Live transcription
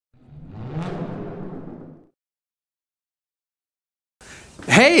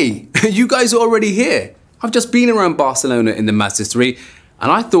Hey, you guys are already here. I've just been around Barcelona in the Mazda 3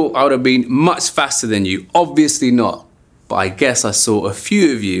 and I thought I would have been much faster than you. Obviously not, but I guess I saw a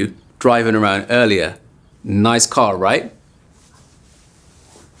few of you driving around earlier. Nice car, right?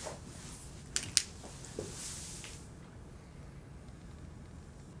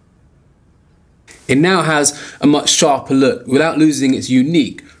 It now has a much sharper look without losing its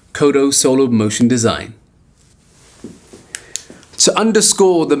unique Kodo Solo Motion design. To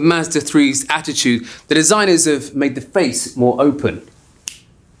underscore the Mazda 3's attitude, the designers have made the face more open.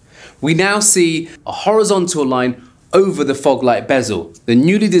 We now see a horizontal line over the fog light bezel. The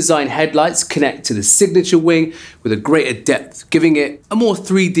newly designed headlights connect to the signature wing with a greater depth, giving it a more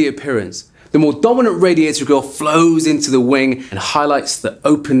 3D appearance. The more dominant radiator grille flows into the wing and highlights the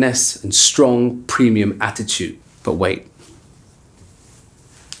openness and strong premium attitude. But wait.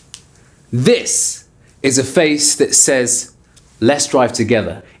 This is a face that says, "Let's drive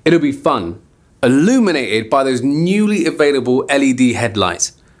together. It'll be fun." Illuminated by those newly available LED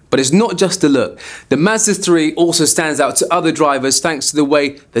headlights. But it's not just the look. The Mazda 3 also stands out to other drivers thanks to the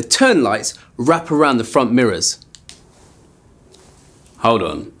way the turn lights wrap around the front mirrors. Hold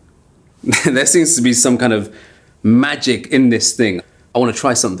on. There seems to be some kind of magic in this thing. I want to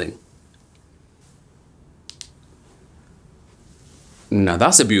try something. Now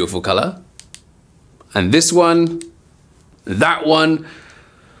that's a beautiful color. And this one, that one,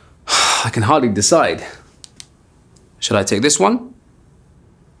 I can hardly decide. Should I take this one?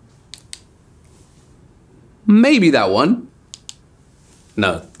 Maybe that one.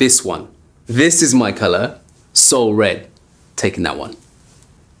 No, this one. This is my color, Soul Red. Taking that one.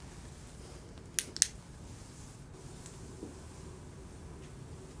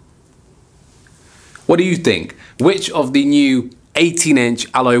 What do you think? Which of the new 18-inch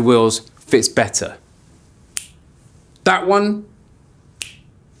alloy wheels fits better? That one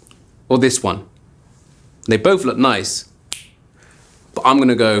or this one? They both look nice, but I'm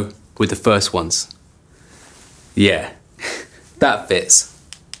gonna go with the first ones. Yeah, that fits.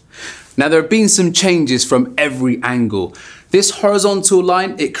 Now there have been some changes from every angle. This horizontal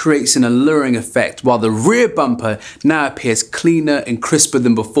line, it creates an alluring effect, while the rear bumper now appears cleaner and crisper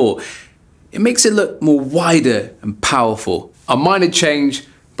than before. It makes it look more wider and powerful. A minor change,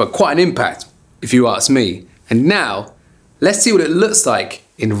 but quite an impact, if you ask me. And now, let's see what it looks like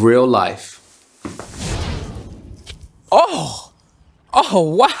in real life. Oh,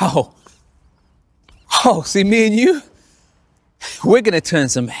 wow. Oh, see, me and you, we're gonna turn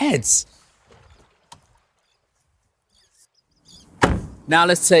some heads. Now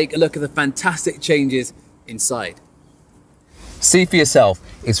let's take a look at the fantastic changes inside. See for yourself,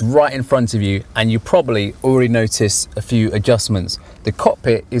 it's right in front of you and you probably already noticed a few adjustments. The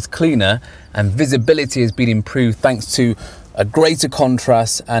cockpit is cleaner and visibility has been improved thanks to a greater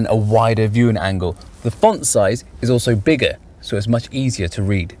contrast and a wider viewing angle. The font size is also bigger, so it's much easier to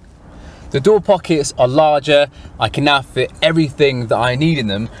read. The door pockets are larger, I can now fit everything that I need in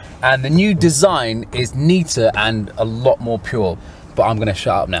them, and the new design is neater and a lot more pure. But I'm gonna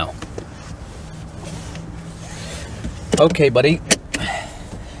shut up now. Okay, buddy,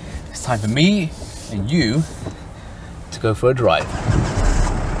 it's time for me and you to go for a drive.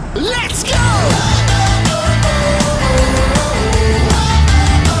 Let's go!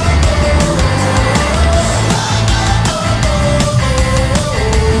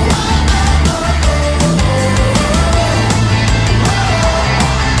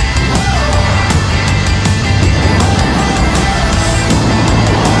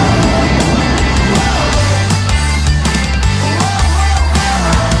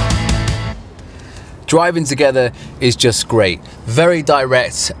 Driving together is just great. Very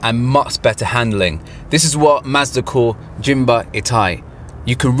direct and much better handling. This is what Mazda call Jimba Itai.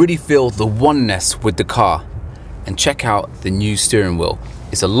 You can really feel the oneness with the car. And check out the new steering wheel.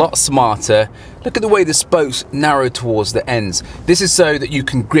 It's a lot smarter. Look at the way the spokes narrow towards the ends. This is so that you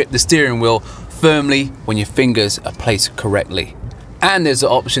can grip the steering wheel firmly when your fingers are placed correctly. And there's the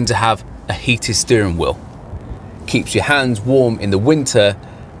option to have a heated steering wheel. Keeps your hands warm in the winter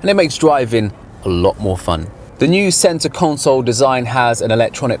and it makes driving a lot more fun. The new center console design has an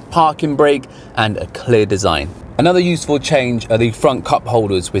electronic parking brake and a clear design. Another useful change are the front cup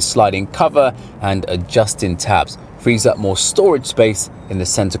holders with sliding cover and adjusting tabs. Frees up more storage space in the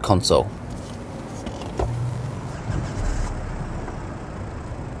center console.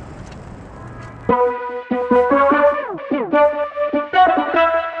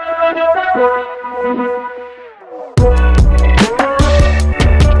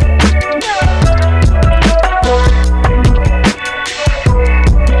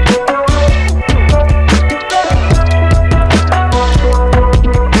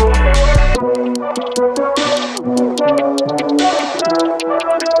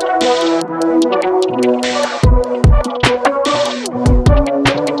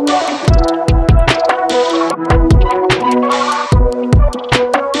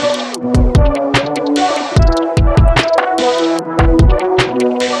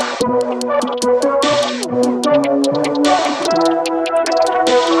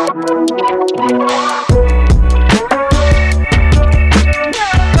 We'll be right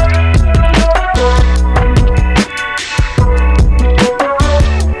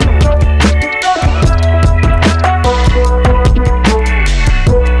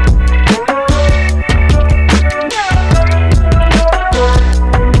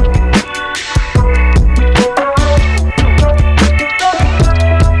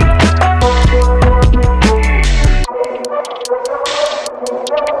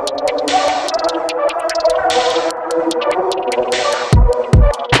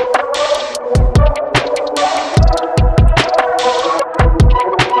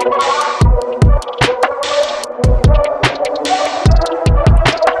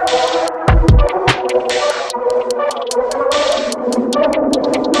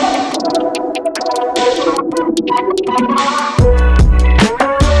back.